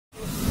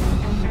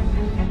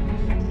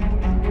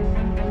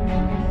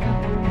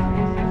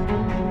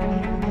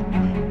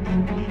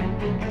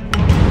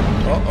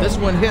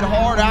one hit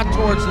hard out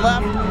towards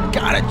left.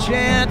 Got a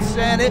chance,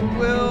 and it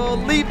will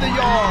leave the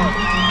yard.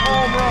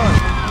 Home run.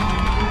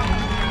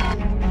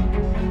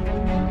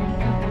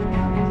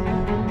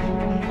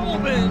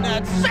 Holman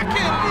at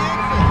second.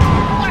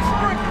 West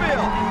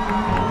Springfield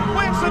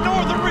wins the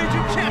Northern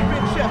Region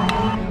Championship.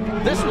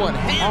 This one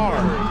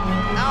hammered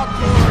out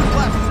towards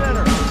left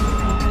center,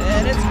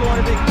 and it's going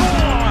to be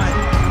gone.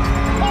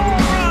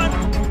 Home run.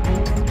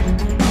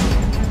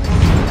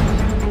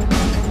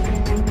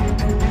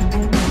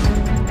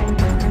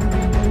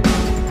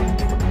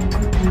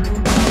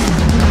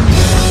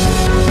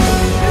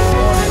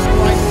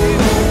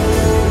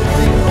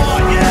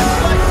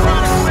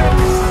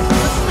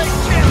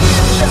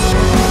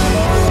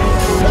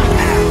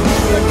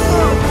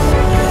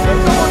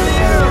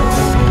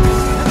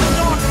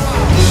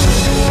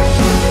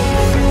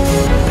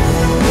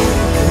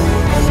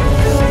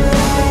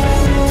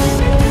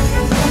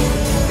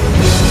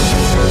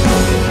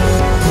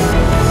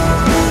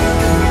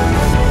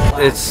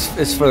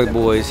 It's for the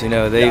boys. You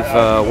know, they've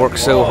worked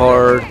so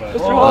hard,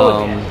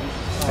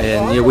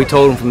 and you know, we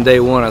told them from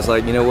day one. I was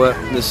like, you know what,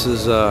 this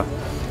is you're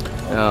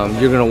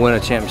going to win a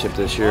championship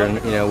this year.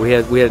 And you know, we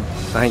had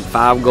I think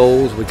 5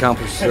 goals. We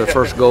accomplished the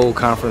first goal,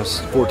 conference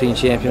 14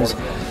 champions.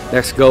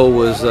 Next goal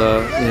was you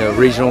know,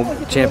 regional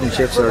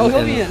championships,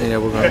 and you know,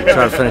 we're going to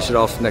try to finish it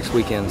off next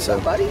weekend. So,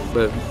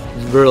 but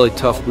really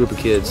tough group of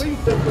kids.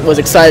 Was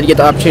excited to get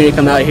the opportunity to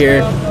come out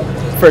here.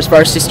 First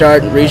varsity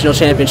start, regional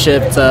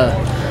championship.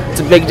 It's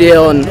a big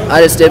deal, and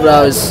I just did what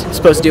I was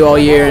supposed to do all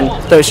year and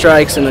throw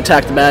strikes and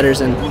attack the batters,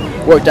 and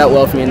worked out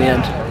well for me in the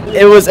end.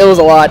 It was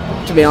a lot,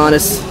 to be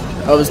honest.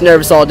 I was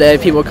nervous all day.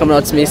 People were coming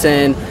up to me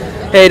saying,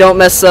 "Hey, don't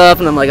mess up,"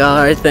 and I'm like, "All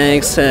right,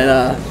 thanks."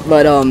 And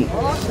but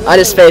I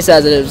just faced it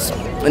as it was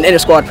an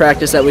inter-squad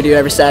practice that we do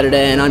every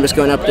Saturday, and I'm just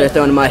going up there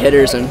throwing to my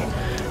hitters and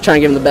trying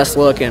to give them the best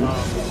look, and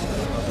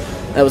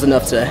that was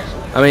enough today.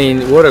 I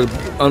mean, what an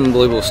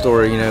unbelievable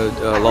story, you know,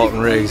 Lawton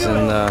Riggs,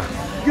 and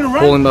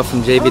pulling him up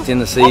from JV at the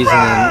end of the season,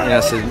 and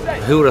I said,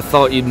 who would have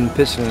thought you'd been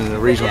pitching in the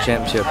regional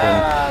championship?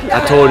 And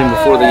I told him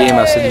before the game,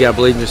 I said, you got to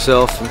believe in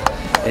yourself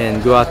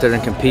and go out there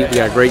and compete. We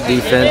got great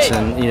defense,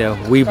 and you know,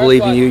 we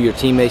believe in you, your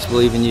teammates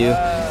believe in you,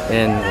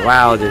 and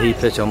wow, did he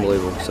pitch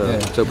unbelievable. So I'm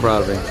so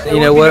proud of him.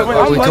 You know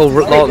what, we told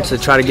Lawton to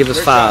try to give us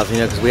 5, you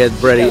know, because we had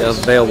Brady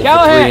available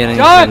for 3 innings,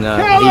 and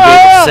he gave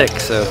us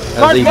 6, so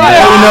that was even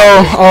better.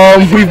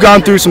 You know, we've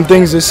gone through some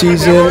things this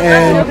season,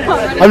 and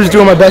I'm just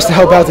doing my best to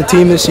help out the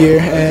team this year.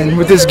 And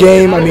with this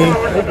game, I mean,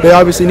 they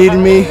obviously needed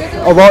me.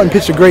 Lawton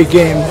pitched a great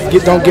game.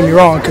 Don't get me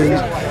wrong,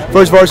 because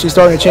first varsity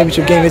starting a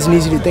championship game isn't an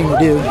easy thing to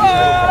do.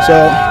 So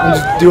I'm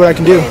just doing what I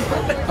can do.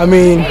 I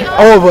mean,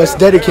 all of us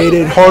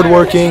dedicated,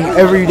 hardworking,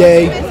 every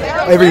day,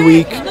 every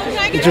week.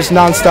 It's just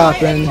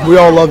nonstop, and we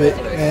all love it.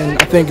 And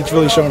I think it's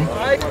really shown.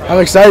 I'm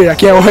excited. I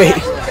can't wait.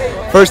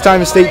 First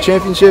time in state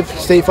championship,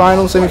 state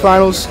finals,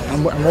 semifinals.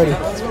 I'm ready.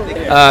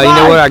 You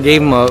know what, I gave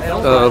them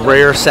a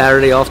rare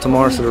Saturday off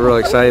tomorrow, so they're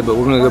really excited, but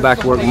we're going to go back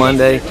to work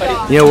Monday.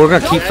 You know, we're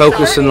going to keep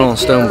focusing on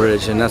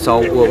Stonebridge, and that's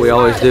all what we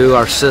always do,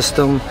 our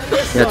system.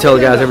 You know, I tell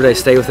the guys every day,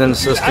 stay within the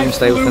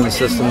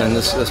system, and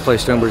let's play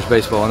Stonebridge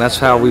baseball. And that's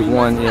how we've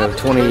won, you know,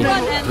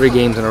 23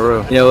 games in a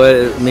row. You know,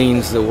 it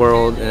means the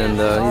world, and,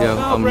 you know,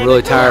 I'm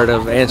really tired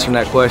of answering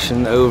that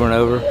question over and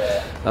over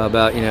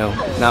about, you know,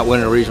 not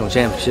winning a regional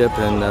championship.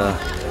 And,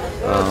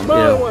 you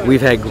know, we've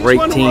had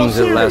great teams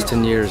over the last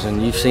 10 years,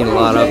 and you've seen a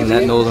lot of them in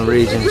that northern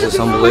region. It's just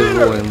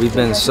unbelievable, and we've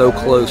been so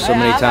close so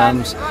many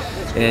times.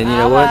 And you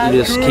know what? You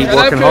just keep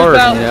working hard,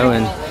 you know,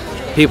 and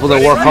people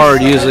that work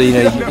hard usually,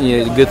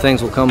 you know, good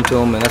things will come to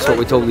them, and that's what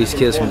we told these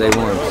kids from day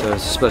one. So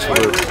it's a special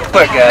group.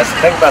 Quick, guys,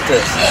 think about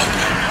this,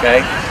 okay?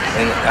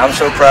 And I'm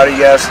so proud of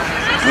you guys.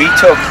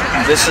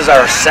 This is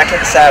our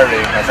 2nd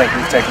Saturday I think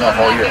we've taken off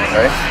all year,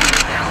 right?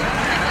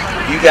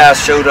 You guys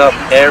showed up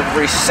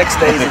every 6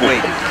 days a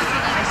week.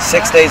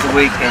 6 days a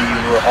week, and you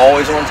were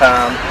always on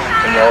time,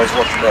 and you always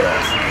worked your butt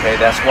off. Okay,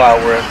 that's why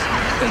we're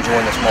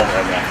enjoying this moment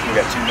right now. We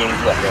got 2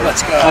 games left. Right?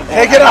 Let's go.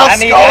 Hey, get out,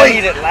 Scully. I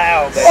need it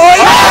loud. Baby. Oh,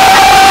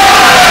 yeah!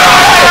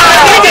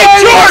 We need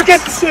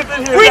shorts.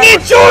 We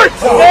need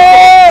shorts.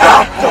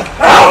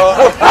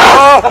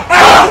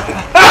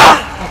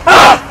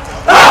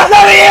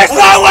 Let me hear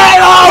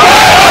somewhere.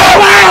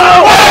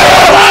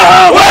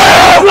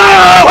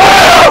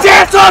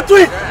 Dance on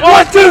 3.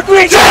 1, 2,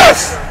 3.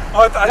 Yes.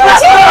 Is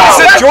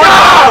it Jordan?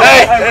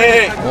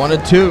 Hey. 1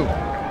 and 2.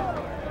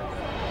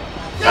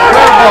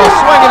 Ball,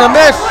 swing and a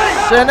miss,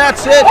 and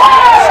that's it.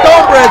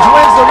 Stonebridge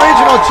wins the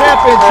regional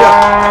championship.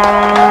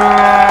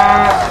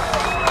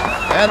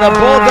 And the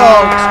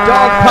Bulldogs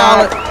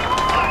dogpile it.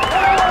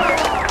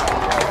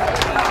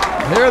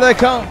 Here they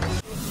come.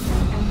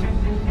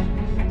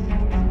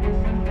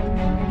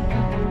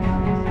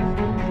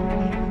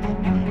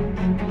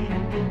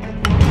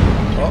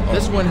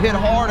 This one hit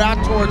hard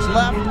out towards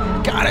left.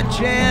 Got a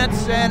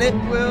chance, and it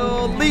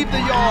will leave the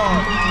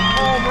yard.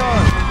 Home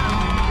run.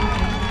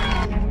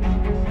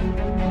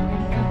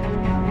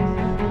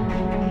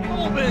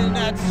 Holman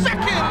at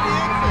second.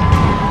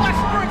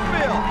 West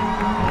Springfield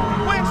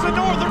wins the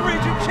Northern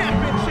Region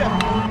Championship.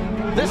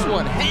 This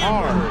one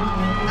hammered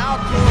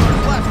out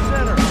towards left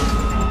center.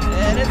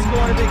 And it's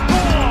going to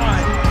be